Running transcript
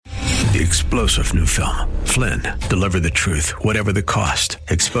The explosive new film, Flynn, Deliver the Truth, Whatever the Cost,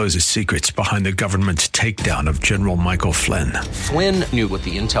 exposes secrets behind the government's takedown of General Michael Flynn. Flynn knew what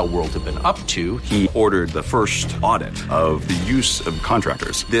the intel world had been up to. He ordered the first audit of the use of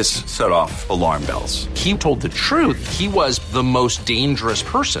contractors. This set off alarm bells. He told the truth. He was the most dangerous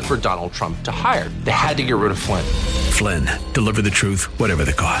person for Donald Trump to hire. They had to get rid of Flynn. Flynn, Deliver the Truth, Whatever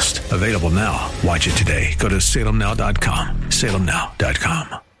the Cost. Available now. Watch it today. Go to salemnow.com.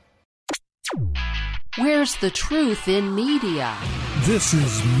 salemnow.com. Where's the truth in media? This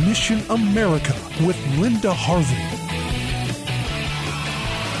is Mission America with Linda Harvey.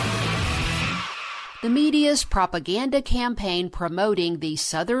 The media's propaganda campaign promoting the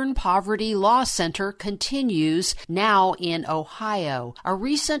Southern Poverty Law Center continues now in Ohio. A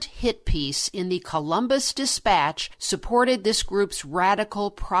recent hit piece in the Columbus Dispatch supported this group's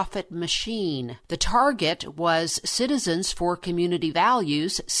radical profit machine. The target was Citizens for Community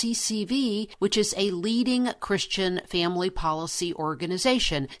Values, CCV, which is a leading Christian family policy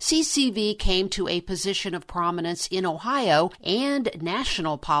organization. CCV came to a position of prominence in Ohio and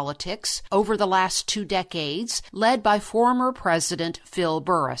national politics over the last 2 decades, led by former President Phil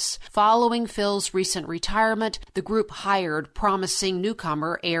Burris. Following Phil's recent retirement, the group hired promising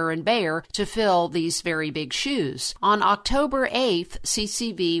newcomer Aaron Bayer to fill these very big shoes. On October 8th,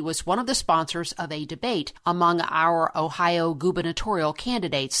 CCV was one of the sponsors of a debate among our Ohio gubernatorial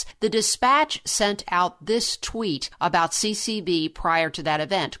candidates. The Dispatch sent out this tweet about CCV prior to that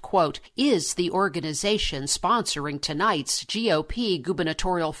event, quote, "Is the organization sponsoring tonight's GOP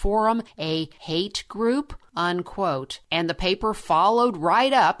gubernatorial forum a hate group?" Unquote. And the paper followed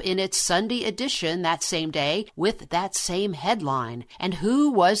right up in its Sunday edition that same day with that same headline. And who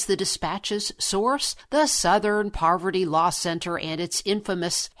was the Dispatch's source? The Southern Poverty Law Center and its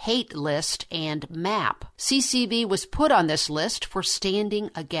infamous hate list and map. CCV was put on this list for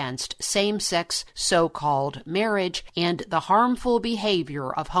standing against same-sex so-called marriage and the harmful behavior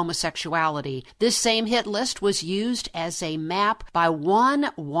of homosexuality. This same hit list was used as a map by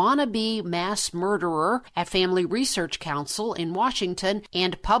one wannabe mass murderer at Family Research Council in Washington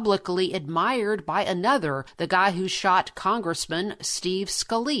and publicly admired by another, the guy who shot Congressman Steve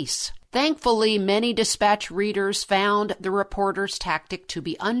Scalise. Thankfully, many Dispatch readers found the reporter's tactic to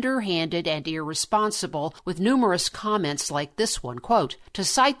be underhanded and irresponsible, with numerous comments like this one, quote, "To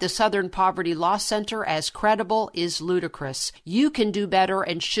cite the Southern Poverty Law Center as credible is ludicrous. You can do better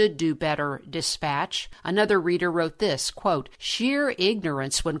and should do better, Dispatch." Another reader wrote this, quote, "Sheer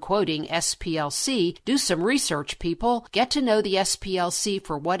ignorance when quoting SPLC. Do some research, people. Get to know the SPLC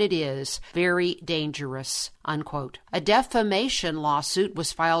for what it is. Very dangerous." Unquote. A defamation lawsuit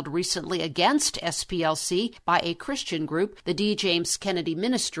was filed recently against SPLC by a Christian group, the D. James Kennedy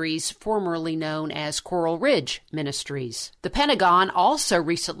Ministries, formerly known as Coral Ridge Ministries. The Pentagon also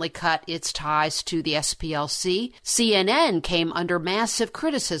recently cut its ties to the SPLC. CNN came under massive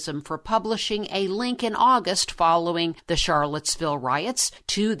criticism for publishing a link in August following the Charlottesville riots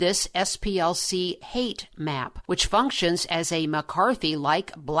to this SPLC hate map, which functions as a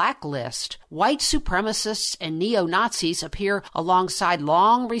McCarthy-like blacklist. White supremacists and neo-Nazis appear alongside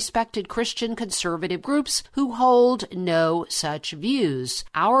long-respected Christian conservative groups who hold no such views.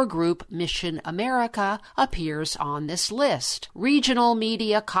 Our group, Mission America, appears on this list. Regional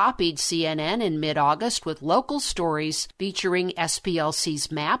media copied CNN in mid-August with local stories featuring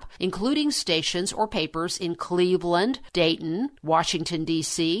SPLC's map, including stations or papers in Cleveland, Dayton, Washington,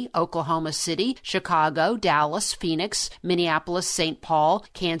 D.C., Oklahoma City, Chicago, Dallas, Phoenix, Minneapolis, St. Paul,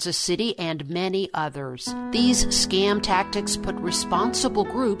 Kansas City, and many others. These scam tactics put responsible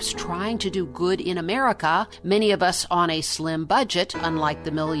groups trying to do good in America, many of us on a slim budget, unlike the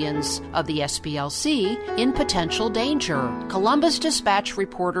millions of the SPLC, in potential danger. Columbus Dispatch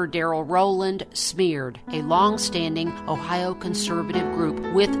reporter Darrell Rowland smeared a long-standing Ohio conservative group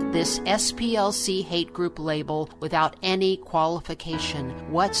with this SPLC hate group label without any qualification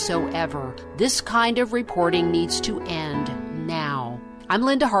whatsoever. This kind of reporting needs to end now. I'm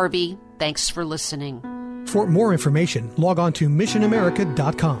Linda Harvey. Thanks for listening. For more information, log on to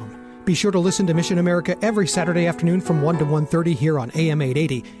missionamerica.com. Be sure to listen to Mission America every Saturday afternoon from 1 to 1:30 here on AM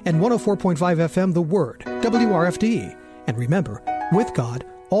 880 and 104.5 FM The Word, WRFD. And remember, with God,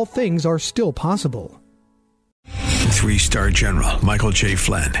 all things are still possible. 3-star General Michael J.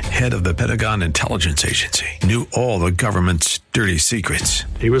 Flynn, head of the Pentagon Intelligence Agency, knew all the government's dirty secrets.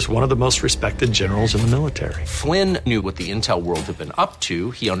 He was one of the most respected generals in the military. Flynn knew what the intel world had been up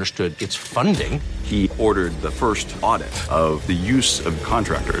to. He understood its funding. He ordered the first audit of the use of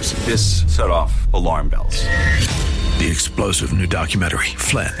contractors. This set off alarm bells. The explosive new documentary,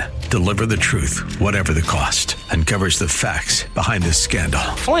 Flynn, deliver the truth, whatever the cost, and covers the facts behind this scandal.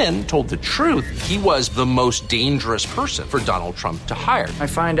 Flynn told the truth. He was the most dangerous person for Donald Trump to hire. I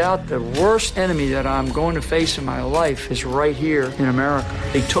find out the worst enemy that I'm going to face in my life is right here in America.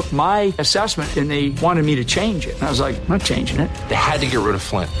 They took my assessment and they wanted me to change it. And I was like, I'm not changing it. They had to get rid of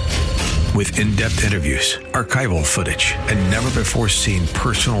Flynn. With in-depth interviews, archival footage, and never-before-seen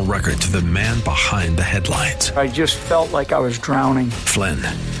personal records of the man behind the headlines. I just felt like I was drowning. Flynn,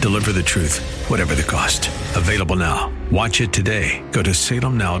 deliver the truth, whatever the cost. Available now. Watch it today. Go to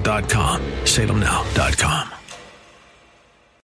salemnow.com. salemnow.com.